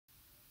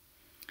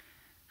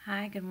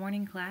Hi, good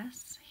morning,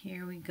 class.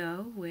 Here we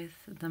go with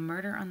The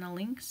Murder on the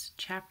Links,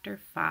 Chapter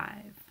 5.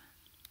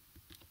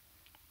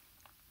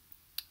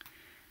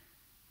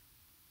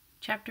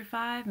 Chapter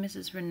 5,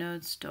 Mrs.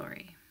 Renaud's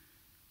Story.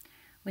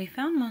 We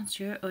found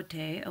Monsieur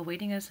Odet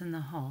awaiting us in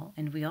the hall,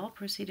 and we all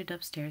proceeded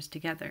upstairs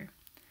together,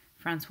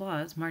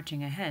 Françoise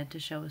marching ahead to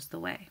show us the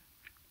way.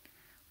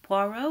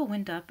 Poirot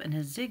went up in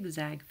a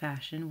zigzag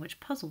fashion which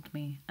puzzled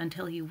me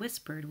until he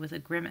whispered with a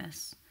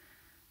grimace,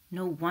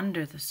 "No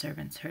wonder the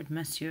servants heard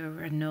Monsieur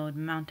Renaud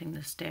mounting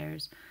the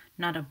stairs.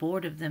 Not a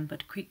board of them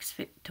but creaks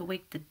fit to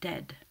wake the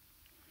dead."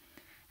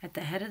 At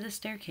the head of the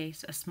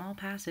staircase a small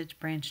passage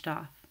branched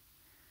off.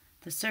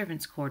 "The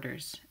servants'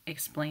 quarters,"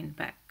 explained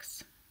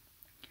Bex.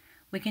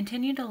 We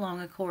continued along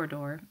a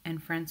corridor,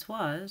 and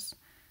Françoise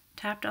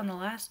tapped on the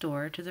last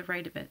door to the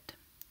right of it.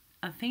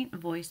 A faint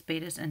voice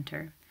bade us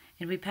enter,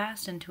 and we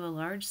passed into a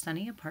large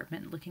sunny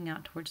apartment looking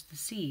out towards the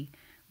sea,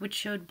 which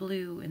showed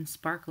blue and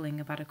sparkling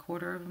about a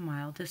quarter of a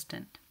mile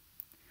distant.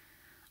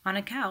 On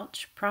a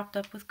couch, propped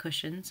up with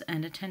cushions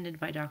and attended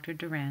by Dr.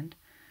 Durand,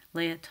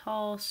 lay a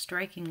tall,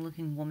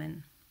 striking-looking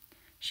woman.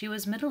 She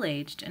was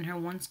middle-aged, and her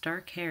once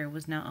dark hair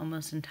was now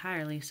almost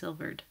entirely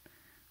silvered,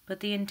 but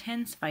the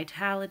intense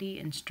vitality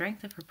and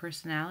strength of her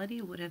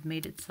personality would have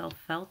made itself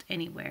felt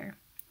anywhere.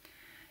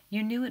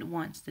 You knew at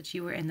once that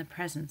you were in the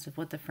presence of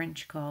what the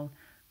French call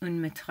une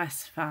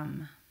maîtresse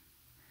femme.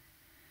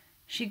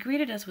 She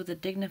greeted us with a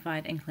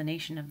dignified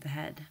inclination of the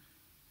head.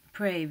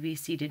 "Pray be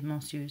seated,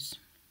 monsieurs."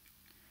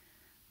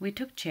 We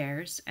took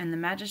chairs, and the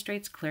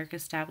magistrate's clerk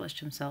established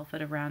himself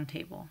at a round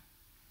table.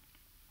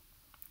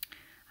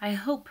 "I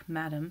hope,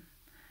 madam,"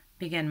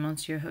 began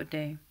Monsieur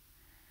Odet,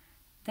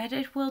 "that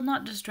it will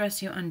not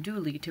distress you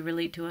unduly to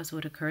relate to us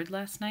what occurred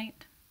last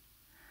night."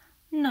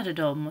 "Not at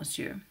all,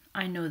 monsieur.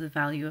 I know the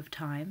value of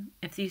time,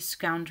 if these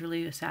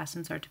scoundrelly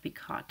assassins are to be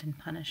caught and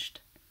punished."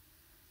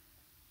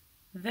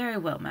 "Very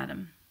well,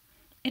 madam.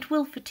 It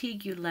will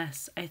fatigue you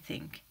less, I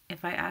think,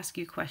 if I ask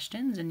you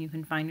questions and you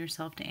confine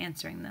yourself to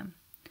answering them.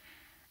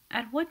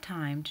 At what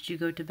time did you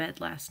go to bed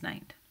last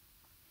night?"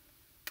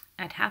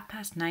 "At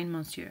 9:30,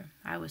 monsieur.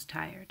 I was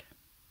tired."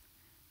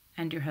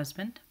 "And your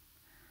husband?"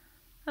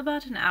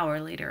 "About an hour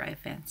later, I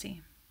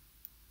fancy."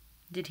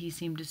 "Did he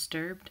seem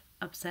disturbed,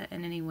 upset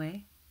in any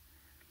way?"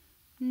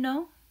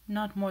 "No,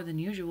 not more than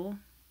usual."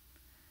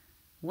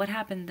 "What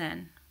happened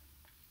then?"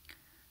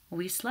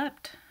 "We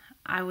slept.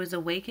 I was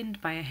awakened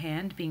by a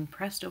hand being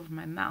pressed over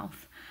my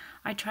mouth.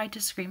 I tried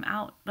to scream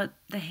out, but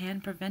the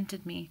hand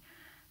prevented me.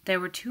 There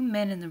were 2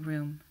 men in the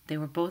room. They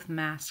were both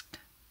masked."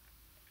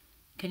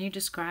 "Can you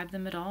describe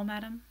them at all,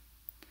 madam?"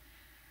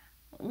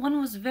 "One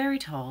was very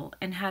tall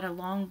and had a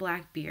long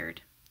black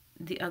beard.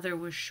 The other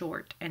was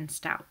short and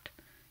stout.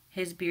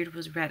 His beard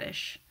was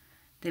reddish.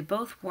 They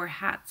both wore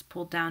hats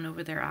pulled down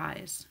over their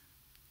eyes."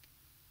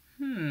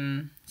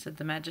 Said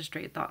the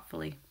magistrate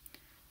thoughtfully.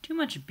 "Too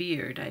much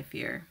beard, I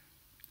fear."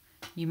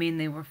 "You mean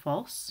they were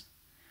false?"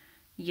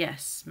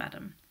 "Yes,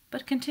 madam.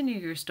 But continue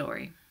your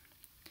story."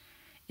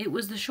 "It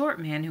was the short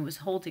man who was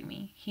holding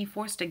me. He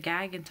forced a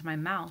gag into my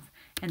mouth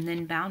and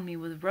then bound me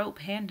with rope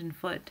hand and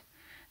foot.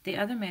 The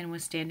other man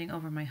was standing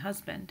over my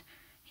husband.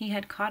 He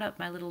had caught up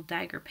my little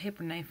dagger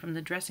paper knife from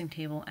the dressing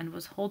table and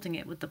was holding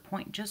it with the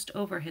point just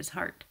over his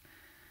heart.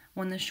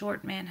 When the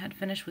short man had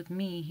finished with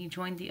me, he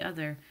joined the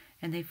other,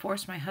 and they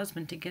forced my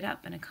husband to get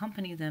up and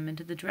accompany them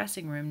into the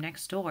dressing room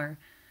next door.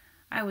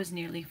 I was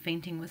nearly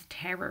fainting with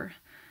terror.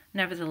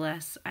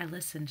 Nevertheless, I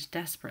listened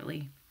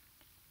desperately.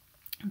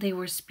 They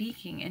were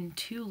speaking in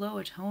too low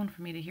a tone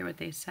for me to hear what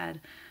they said,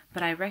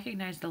 but I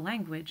recognized the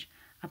language,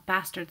 a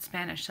bastard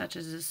Spanish such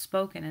as is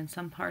spoken in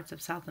some parts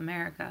of South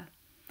America.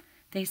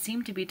 They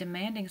seemed to be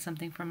demanding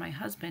something from my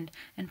husband,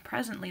 and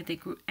presently they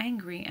grew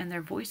angry and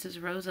their voices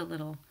rose a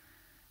little.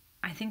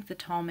 I think the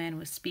tall man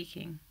was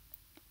speaking.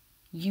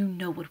 "You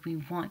know what we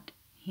want,"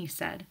 he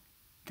said.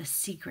 "The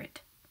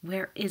secret.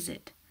 Where is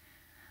it?"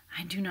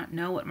 I do not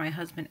know what my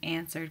husband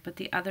answered, but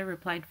the other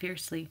replied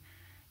fiercely,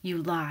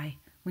 "You lie.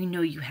 We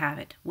know you have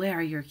it. Where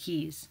are your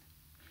keys?"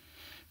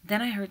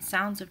 Then I heard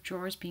sounds of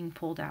drawers being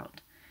pulled out.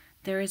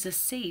 There is a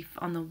safe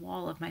on the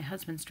wall of my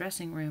husband's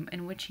dressing room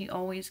in which he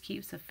always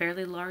keeps a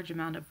fairly large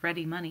amount of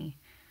ready money.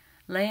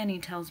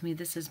 Léonie tells me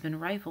this has been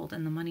rifled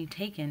and the money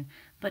taken,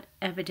 but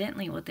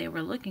evidently what they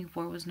were looking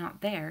for was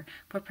not there,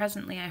 for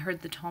presently I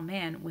heard the tall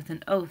man, with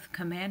an oath,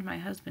 command my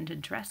husband to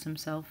dress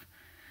himself.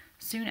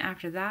 Soon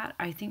after that,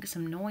 I think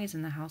some noise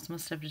in the house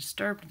must have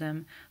disturbed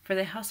them, for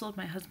they hustled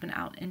my husband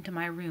out into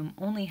my room,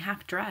 only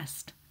half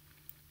dressed."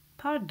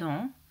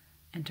 "Pardon,"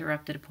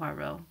 interrupted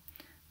Poirot,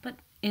 "but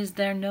is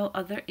there no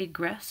other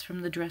egress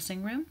from the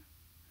dressing room?"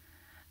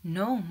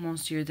 "No,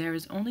 monsieur, there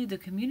is only the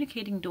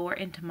communicating door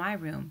into my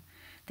room.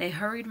 They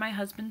hurried my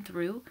husband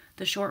through,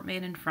 the short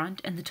man in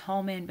front, and the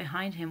tall man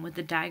behind him with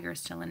the dagger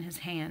still in his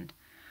hand.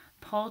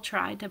 Paul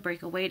tried to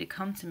break away to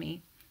come to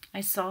me.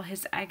 I saw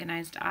his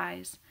agonized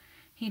eyes.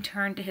 He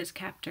turned to his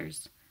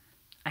captors.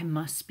 'I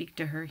must speak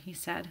to her,' he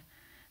said.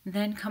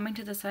 Then, coming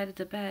to the side of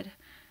the bed,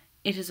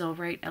 'It is all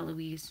right,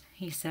 Eloise,'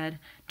 he said.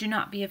 'Do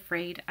not be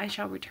afraid. I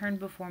shall return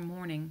before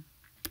morning.'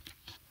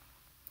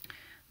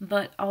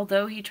 But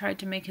although he tried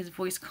to make his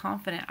voice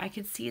confident, I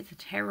could see the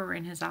terror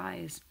in his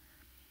eyes.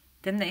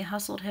 Then they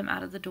hustled him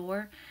out of the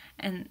door,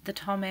 and the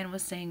tall man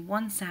was saying,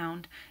 "One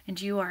sound, and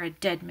you are a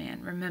dead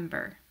man,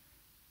 remember."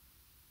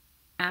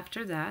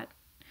 After that,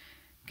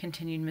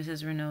 continued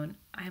Mrs. Renaud,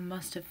 I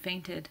must have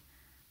fainted.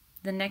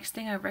 The next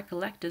thing I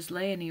recollect is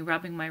Leonie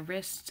rubbing my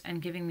wrists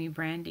and giving me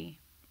brandy.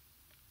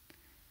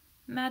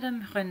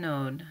 "Madame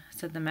Renaud,"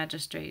 said the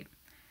magistrate,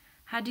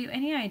 "had you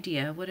any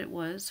idea what it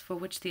was for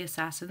which the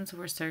assassins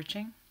were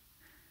searching?"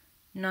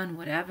 "None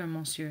whatever,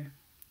 monsieur."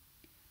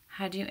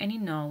 "Had you any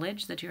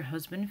knowledge that your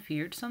husband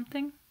feared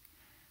something?"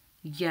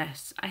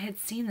 "Yes, I had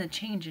seen the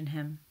change in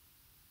him."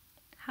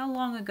 "How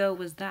long ago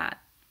was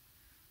that?"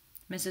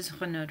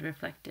 Mrs. Renaud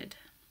reflected.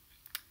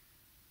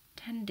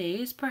 10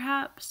 days,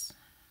 perhaps?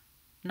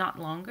 Not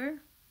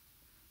longer?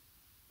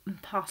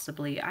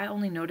 Possibly. I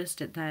only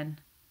noticed it then.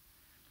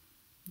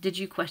 Did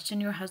you question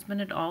your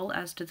husband at all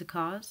as to the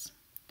cause?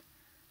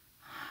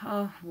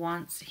 Oh,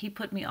 once. He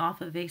put me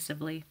off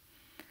evasively.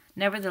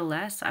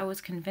 Nevertheless, I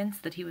was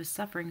convinced that he was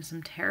suffering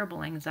some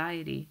terrible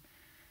anxiety.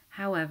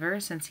 However,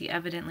 since he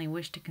evidently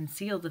wished to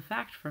conceal the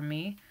fact from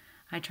me,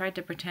 I tried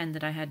to pretend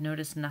that I had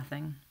noticed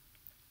nothing.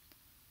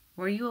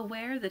 Were you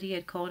aware that he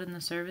had called in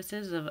the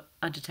services of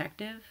a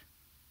detective?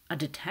 A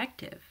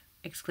detective?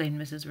 Exclaimed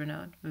Mrs.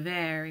 Renaud,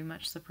 very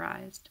much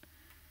surprised.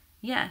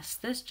 Yes,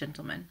 this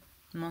gentleman,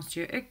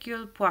 Monsieur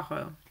Hercule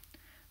Poirot.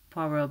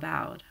 Poirot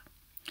bowed.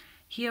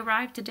 He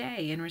arrived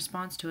today in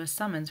response to a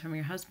summons from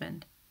your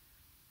husband.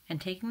 And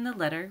taking the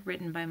letter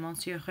written by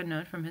Monsieur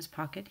Renaud from his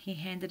pocket, he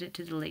handed it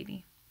to the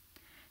lady.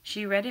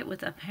 She read it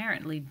with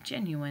apparently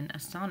genuine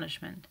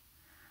astonishment.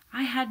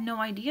 I had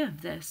no idea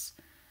of this.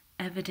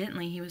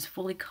 Evidently he was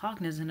fully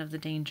cognizant of the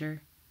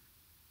danger.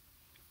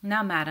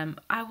 Now, madam,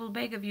 I will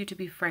beg of you to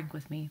be frank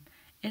with me.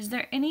 Is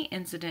there any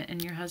incident in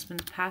your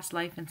husband's past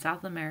life in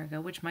South America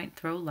which might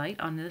throw light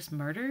on this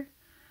murder?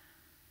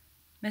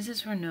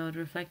 Mrs. Renaud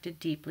reflected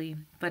deeply,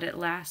 but at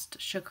last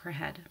shook her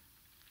head.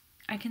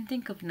 I can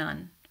think of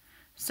none.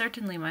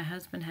 Certainly my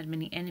husband had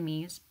many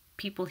enemies,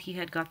 people he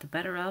had got the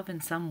better of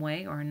in some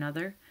way or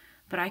another,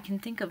 but I can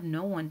think of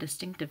no one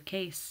distinctive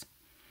case.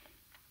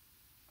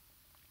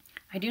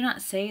 I do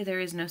not say there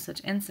is no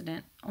such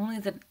incident, only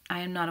that I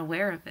am not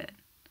aware of it.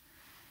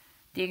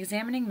 The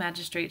examining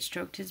magistrate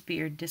stroked his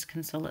beard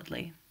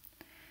disconsolately.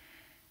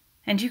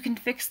 And you can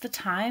fix the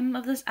time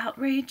of this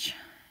outrage?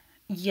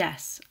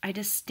 Yes, I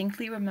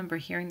distinctly remember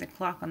hearing the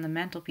clock on the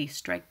mantelpiece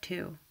strike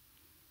 2.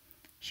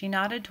 She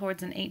nodded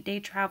towards an 8-day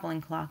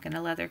traveling clock in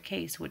a leather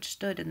case which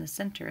stood in the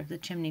center of the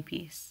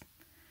chimney-piece.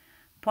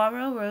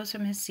 Poirot rose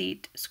from his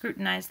seat,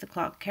 scrutinized the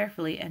clock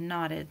carefully, and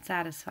nodded,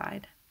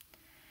 satisfied.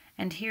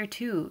 And here,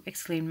 too,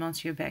 exclaimed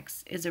Monsieur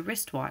Bex, is a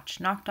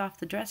wristwatch knocked off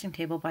the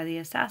dressing-table by the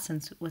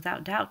assassins,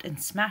 without doubt,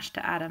 and smashed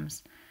to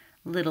atoms.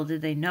 Little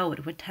did they know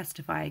it would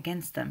testify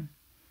against them.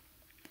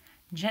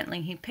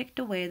 Gently he picked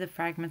away the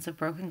fragments of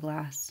broken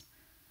glass.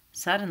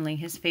 Suddenly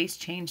his face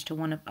changed to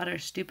one of utter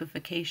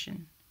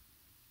stupefaction.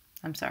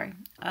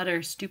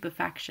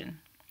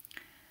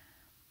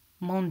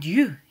 Mon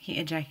Dieu, he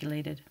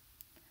ejaculated.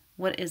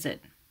 What is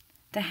it?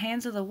 The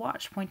hands of the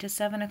watch point to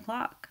 7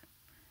 o'clock.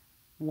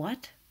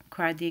 What?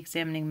 Cried the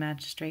examining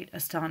magistrate,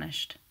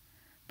 astonished.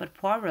 But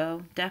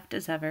Poirot, deft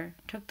as ever,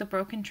 took the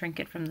broken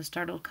trinket from the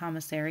startled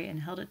commissary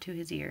and held it to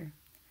his ear.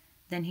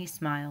 Then he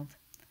smiled.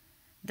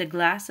 The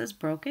glass is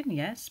broken,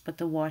 yes, but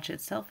the watch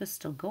itself is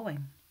still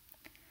going.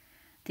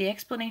 The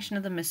explanation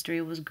of the mystery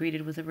was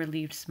greeted with a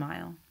relieved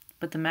smile,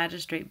 but the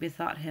magistrate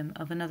bethought him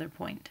of another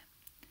point.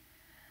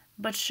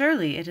 But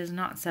surely it is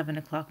not 7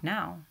 o'clock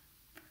now.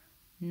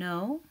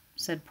 No,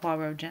 said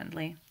Poirot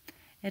gently.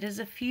 It is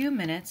a few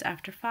minutes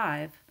after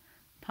 5.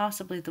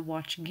 Possibly the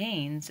watch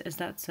gains. Is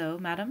that so,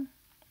 madam?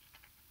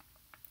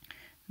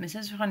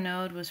 Mrs.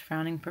 Renaud was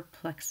frowning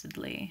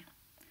perplexedly.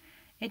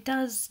 It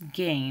does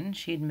gain,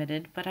 she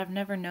admitted, but I've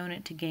never known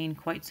it to gain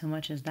quite so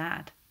much as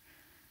that.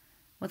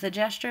 With a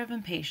gesture of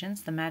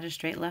impatience, the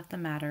magistrate left the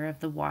matter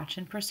of the watch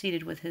and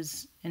proceeded with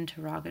his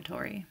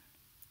interrogatory.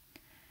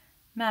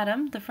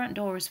 Madam, the front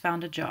door was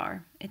found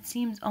ajar. It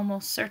seems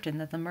almost certain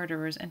that the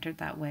murderers entered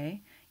that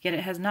way, yet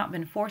it has not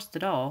been forced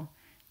at all.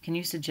 Can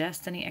you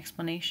suggest any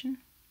explanation?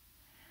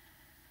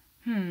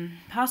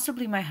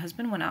 Possibly my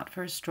husband went out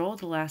for a stroll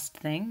the last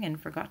thing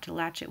and forgot to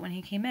latch it when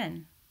he came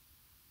in.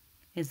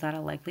 Is that a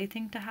likely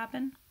thing to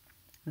happen?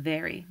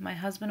 Very. My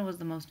husband was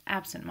the most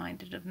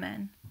absent-minded of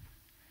men.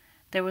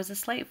 There was a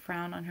slight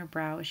frown on her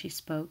brow as she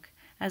spoke,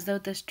 as though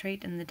this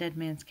trait in the dead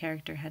man's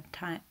character had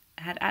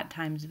at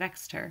times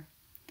vexed her.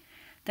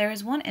 There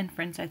is one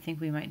inference I think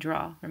we might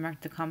draw,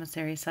 remarked the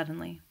commissary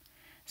suddenly.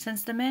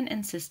 Since the men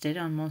insisted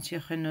on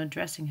Monsieur Renaud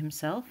dressing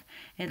himself,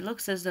 it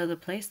looks as though the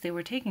place they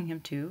were taking him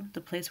to, the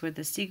place where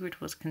the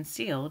secret was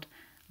concealed,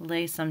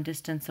 lay some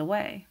distance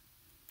away.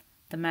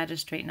 The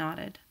magistrate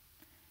nodded.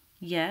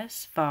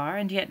 Yes, far,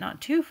 and yet not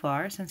too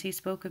far, since he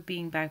spoke of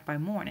being back by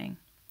morning.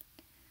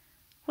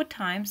 What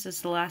times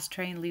does the last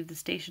train leave the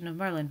station of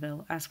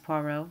Merlinville? Asked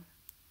Poirot.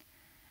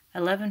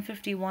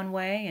 11:50 one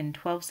way and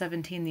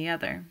 12:17 the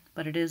other,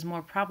 but it is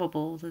more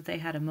probable that they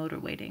had a motor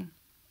waiting.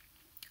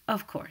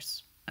 Of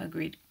course,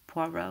 agreed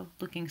Poirot,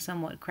 looking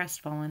somewhat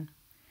crestfallen.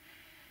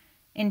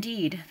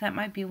 Indeed, that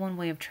might be one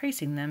way of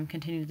tracing them,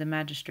 continued the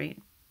magistrate,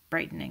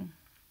 brightening.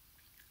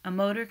 A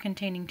motor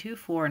containing 2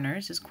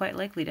 foreigners is quite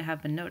likely to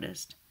have been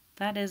noticed.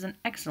 That is an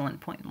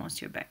excellent point,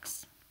 Monsieur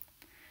Bex.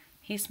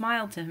 He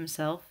smiled to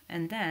himself,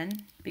 and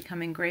then,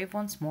 becoming grave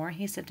once more,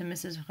 he said to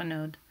Mrs.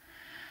 Renaud,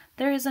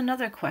 "There is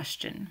another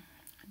question.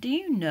 Do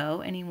you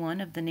know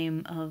anyone of the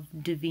name of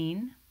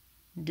Devine?"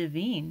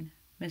 "Devine?"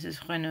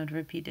 Mrs. Renaud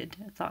repeated,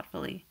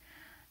 thoughtfully.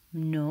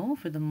 "No,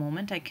 for the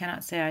moment I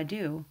cannot say I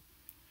do."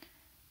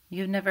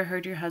 "You have never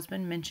heard your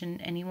husband mention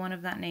anyone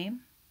of that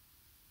name?"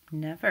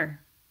 "Never."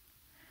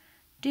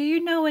 "Do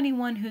you know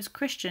anyone whose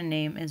Christian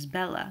name is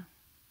Bella?"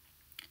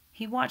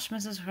 He watched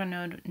Mrs.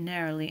 Renaud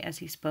narrowly as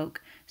he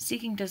spoke,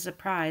 seeking to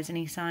surprise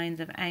any signs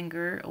of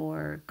anger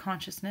or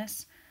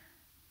consciousness,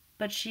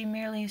 but she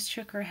merely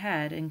shook her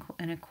head in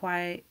quite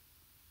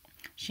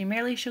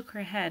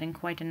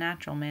a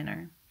natural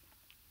manner.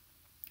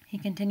 He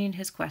continued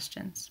his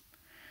questions.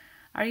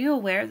 "Are you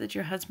aware that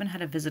your husband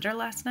had a visitor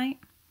last night?"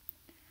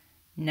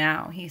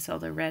 Now he saw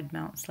the red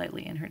mount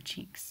slightly in her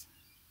cheeks,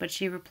 but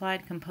she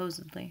replied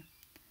composedly,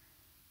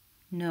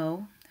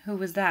 "No. Who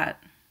was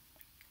that?"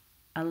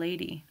 "A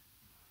lady."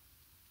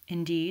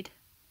 "Indeed?"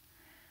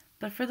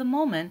 But for the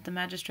moment the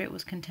magistrate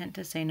was content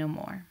to say no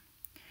more.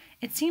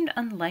 It seemed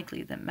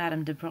unlikely that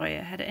Madame de Broglie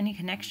had any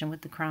connection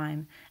with the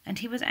crime, and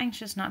he was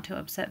anxious not to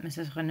upset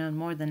Mrs. Renaud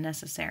more than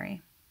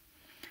necessary.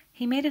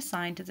 He made a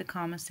sign to the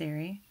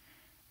commissary,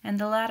 and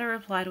the latter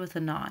replied with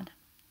a nod.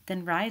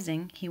 Then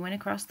rising, he went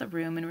across the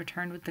room and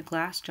returned with the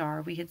glass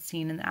jar we had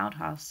seen in the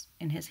outhouse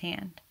in his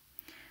hand.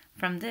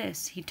 From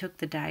this he took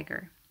the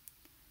dagger.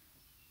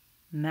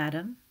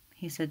 "Madam,"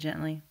 he said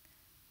gently,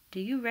 "do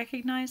you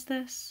recognize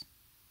this?"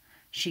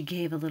 She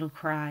gave a little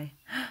cry.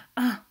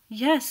 "Ah,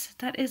 yes,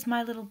 that is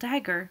my little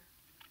dagger."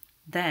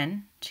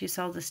 Then she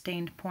saw the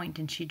stained point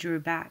and she drew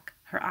back,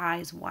 her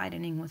eyes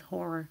widening with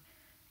horror.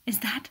 "Is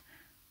that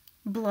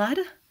blood?"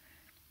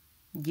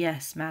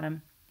 "Yes,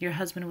 madam. Your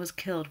husband was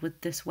killed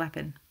with this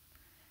weapon."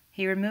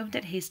 He removed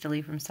it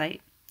hastily from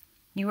sight.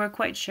 "You are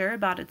quite sure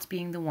about its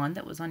being the one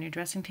that was on your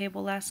dressing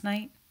table last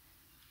night?"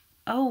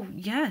 "Oh,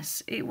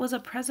 yes. It was a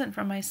present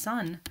from my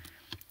son.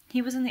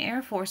 He was in the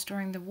Air Force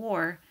during the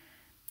war.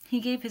 He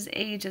gave his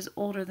age as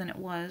older than it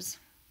was."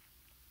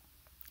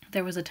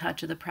 There was a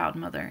touch of the proud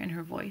mother in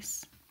her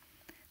voice.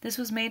 "This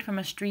was made from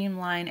a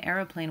streamline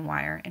aeroplane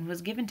wire and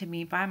was given to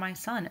me by my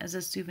son as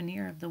a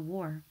souvenir of the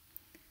war."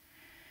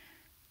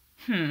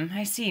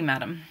 I see,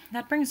 madam.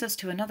 That brings us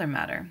to another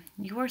matter.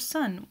 Your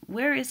son,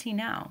 where is he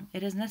now?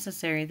 It is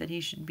necessary that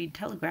he should be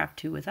telegraphed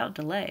to without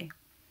delay."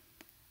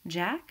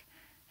 "Jack?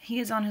 He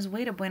is on his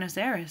way to Buenos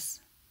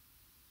Aires."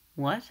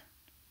 "What?"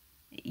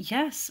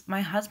 "Yes, my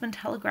husband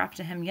telegraphed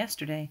to him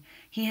yesterday.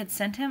 He had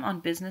sent him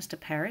on business to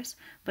Paris,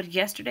 but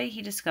yesterday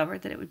he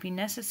discovered that it would be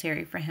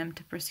necessary for him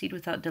to proceed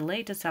without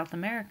delay to South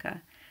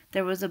America.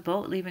 There was a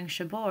boat leaving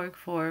Cherbourg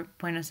for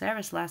Buenos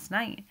Aires last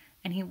night,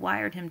 and he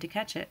wired him to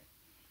catch it."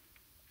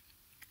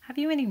 "Have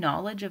you any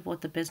knowledge of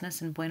what the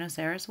business in Buenos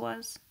Aires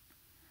was?"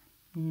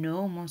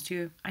 "No,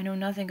 monsieur. I know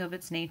nothing of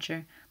its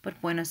nature, but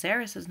Buenos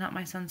Aires is not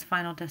my son's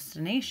final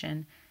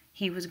destination.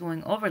 He was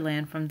going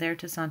overland from there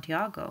to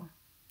Santiago."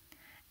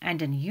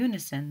 And in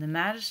unison the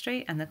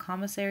magistrate and the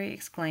commissary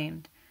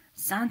exclaimed,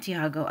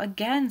 "Santiago!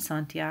 Again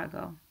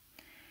Santiago!"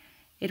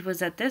 It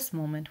was at this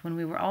moment, when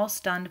we were all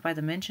stunned by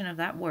the mention of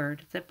that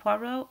word, that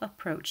Poirot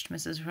approached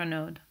Mrs.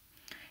 Renaud.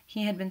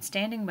 He had been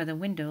standing by the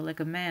window like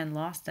a man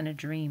lost in a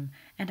dream,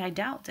 and I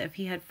doubt if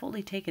he had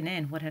fully taken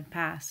in what had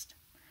passed.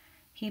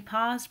 He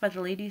paused by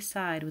the lady's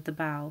side with a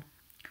bow.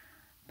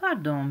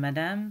 "Pardon,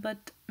 madame,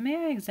 but may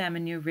I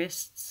examine your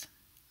wrists?"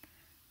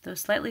 Though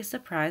slightly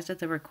surprised at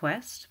the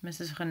request,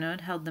 Mrs.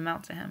 Renaud held them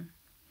out to him.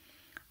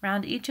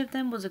 Round each of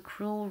them was a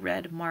cruel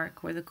red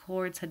mark where the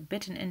cords had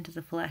bitten into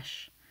the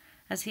flesh.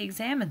 As he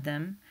examined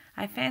them,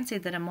 I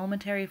fancied that a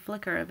momentary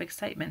flicker of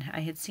excitement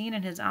I had seen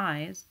in his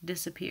eyes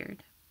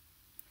disappeared.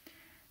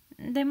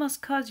 "They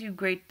must cause you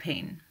great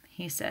pain,"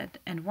 he said,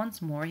 and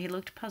once more he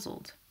looked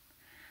puzzled.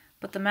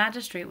 But the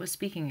magistrate was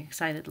speaking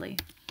excitedly.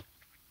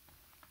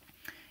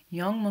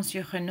 "Young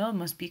Monsieur Renaud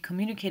must be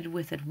communicated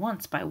with at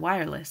once by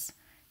wireless.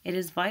 It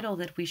is vital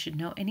that we should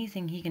know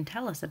anything he can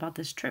tell us about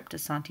this trip to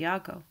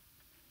Santiago."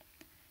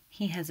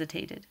 He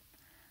hesitated.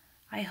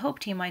 "I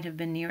hoped he might have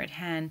been near at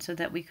hand, so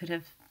that we could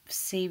have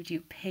saved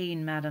you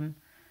pain, madam."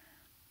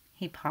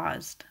 He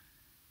paused.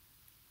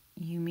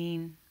 "You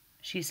mean,"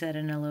 she said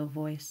in a low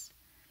voice,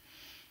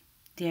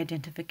 "the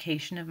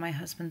identification of my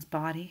husband's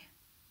body?"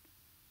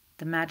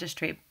 The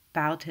magistrate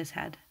bowed his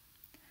head.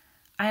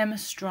 "I am a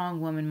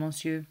strong woman,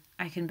 monsieur.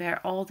 I can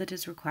bear all that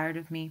is required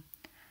of me.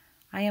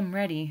 I am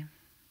ready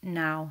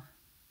now."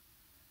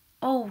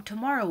 "Oh,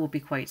 tomorrow will be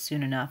quite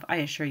soon enough, I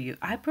assure you.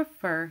 I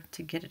prefer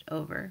to get it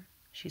over,"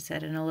 she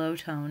said in a low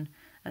tone,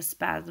 a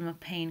spasm of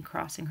pain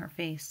crossing her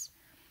face.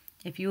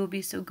 "If you will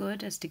be so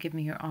good as to give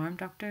me your arm,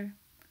 doctor."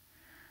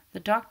 The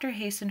doctor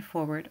hastened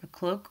forward, a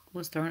cloak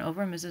was thrown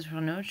over Mrs.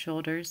 Renaud's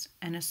shoulders,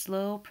 and a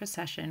slow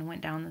procession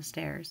went down the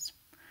stairs.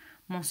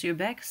 Monsieur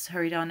Bex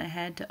hurried on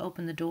ahead to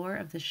open the door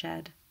of the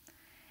shed.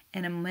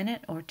 In a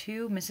minute or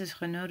two, Mrs.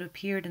 Renaud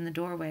appeared in the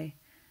doorway.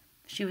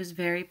 She was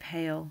very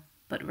pale,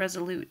 but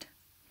resolute.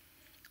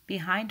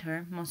 Behind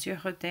her, Monsieur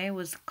Rotet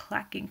was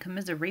clacking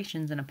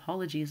commiserations and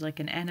apologies like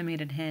an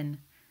animated hen.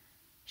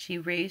 She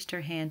raised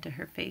her hand to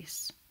her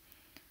face.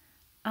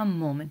 "A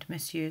moment,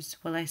 messieurs,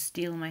 while I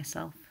steel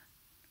myself."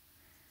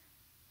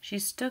 She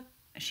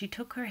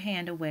took her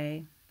hand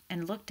away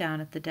and looked down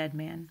at the dead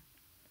man.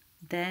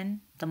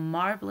 Then the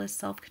marvelous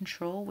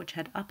self-control which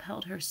had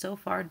upheld her so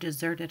far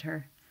deserted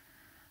her.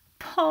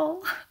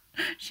 "Paul!"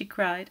 she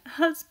cried.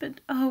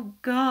 "Husband! Oh,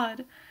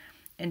 God!"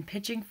 And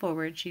pitching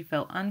forward, she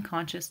fell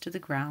unconscious to the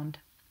ground.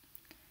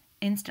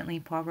 Instantly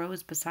Poirot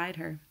was beside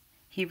her.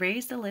 He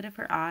raised the lid of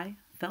her eye,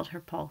 felt her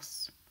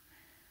pulse.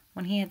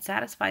 When he had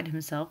satisfied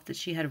himself that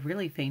she had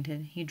really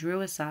fainted, he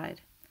drew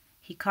aside.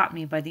 He caught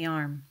me by the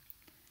arm.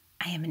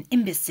 "I am an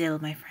imbecile,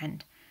 my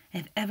friend.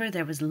 If ever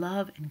there was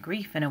love and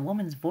grief in a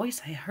woman's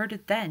voice, I heard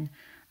it then.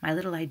 My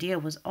little idea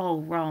was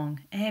all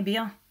wrong. Eh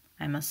bien,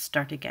 I must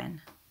start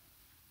again."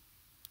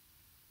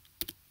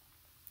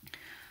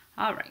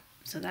 All right,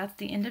 so that's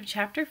the end of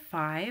chapter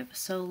 5.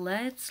 So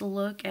let's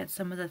look at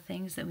some of the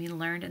things that we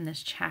learned in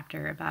this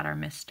chapter about our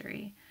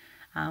mystery.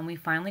 We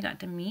finally got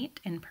to meet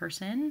in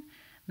person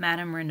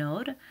Madame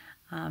Renaud.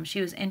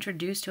 She was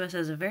introduced to us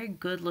as a very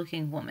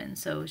good-looking woman.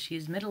 So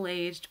she's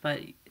middle-aged,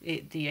 but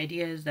the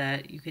idea is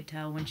that you could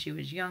tell when she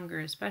was younger,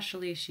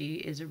 especially, she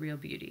is a real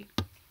beauty.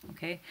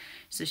 Okay,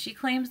 so she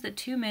claims that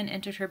 2 men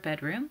entered her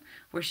bedroom,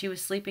 where she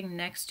was sleeping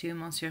next to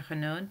Monsieur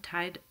Renaud,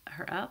 tied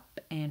her up,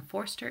 and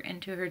forced her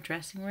into her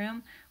dressing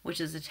room,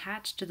 which is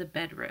attached to the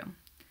bedroom.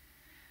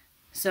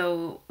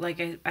 So, like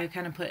I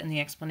kind of put in the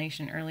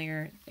explanation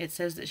earlier, it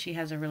says that she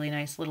has a really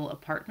nice little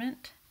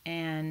apartment.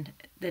 And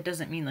that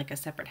doesn't mean like a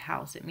separate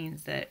house. It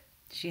means that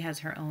she has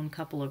her own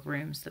couple of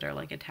rooms that are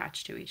like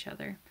attached to each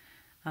other.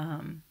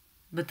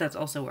 But that's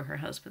also where her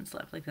husband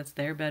slept. Like that's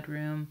their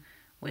bedroom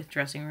with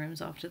dressing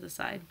rooms off to the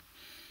side.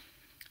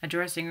 A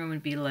dressing room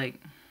would be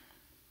like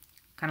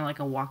kind of like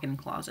a walk-in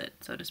closet,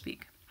 so to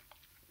speak.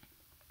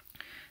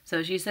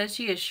 So she says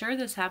she is sure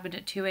this happened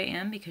at 2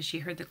 a.m. because she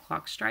heard the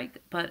clock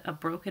strike, but a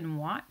broken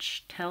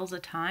watch tells a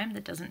time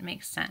that doesn't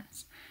make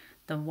sense.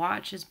 The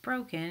watch is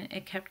broken,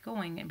 it kept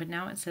going, but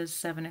now it says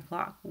 7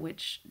 o'clock,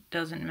 which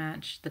doesn't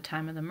match the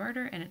time of the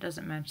murder, and it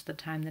doesn't match the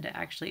time that it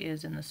actually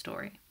is in the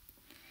story.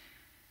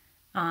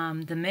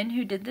 The men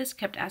who did this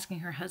kept asking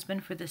her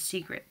husband for the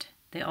secret.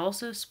 They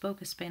also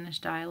spoke a Spanish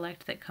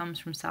dialect that comes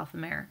from South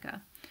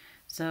America.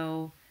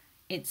 So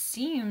it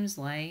seems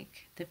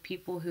like the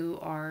people who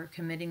are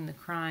committing the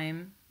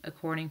crime,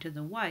 according to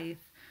the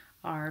wife,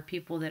 are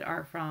people that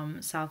are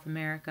from South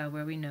America,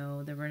 where we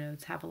know the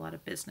Renauds have a lot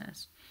of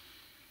business.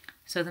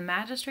 So the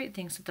magistrate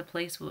thinks that the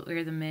place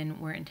where the men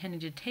were intending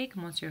to take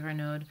Monsieur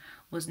Renaud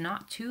was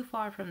not too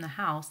far from the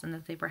house, and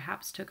that they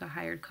perhaps took a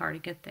hired car to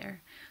get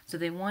there. So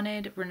they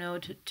wanted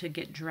Renaud to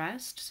get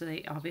dressed, so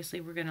they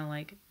obviously were going to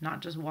like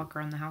not just walk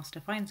around the house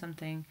to find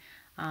something,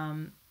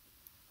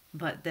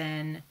 but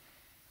then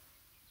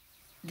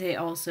they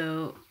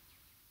also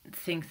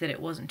think that it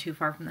wasn't too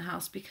far from the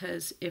house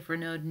because if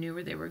Renaud knew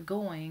where they were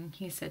going,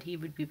 he said he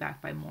would be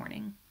back by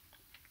morning.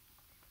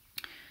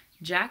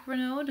 Jacques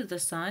Renaud, the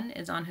son,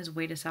 is on his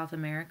way to South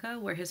America,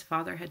 where his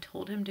father had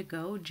told him to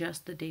go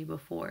just the day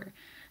before.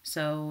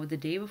 So the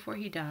day before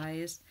he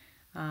dies,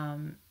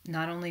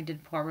 not only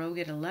did Poirot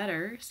get a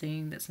letter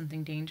saying that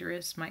something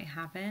dangerous might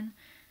happen,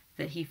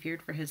 that he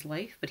feared for his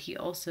life, but he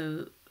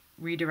also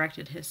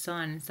redirected his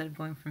son instead of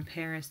going from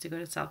Paris to go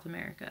to South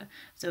America.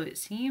 So it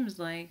seems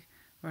like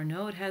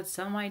Renaud had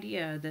some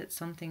idea that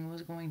something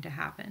was going to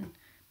happen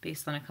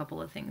based on a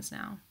couple of things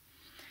now.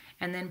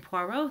 And then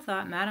Poirot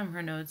thought Madame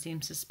Renaud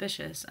seemed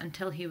suspicious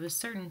until he was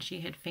certain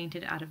she had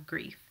fainted out of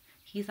grief.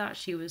 He thought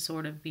she was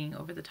sort of being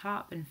over the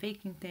top and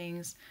faking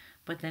things,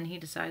 but then he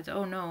decides,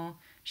 oh no,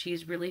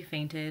 she's really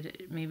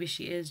fainted. Maybe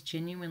she is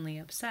genuinely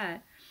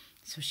upset,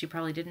 so she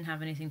probably didn't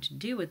have anything to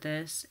do with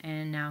this,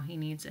 and now he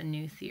needs a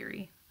new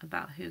theory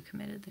about who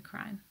committed the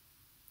crime.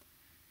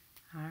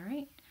 All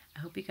right, I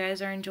hope you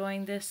guys are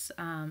enjoying this.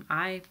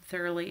 I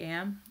thoroughly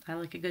am. I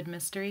like a good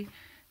mystery.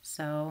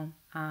 So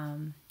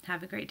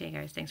have a great day,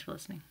 guys. Thanks for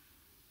listening.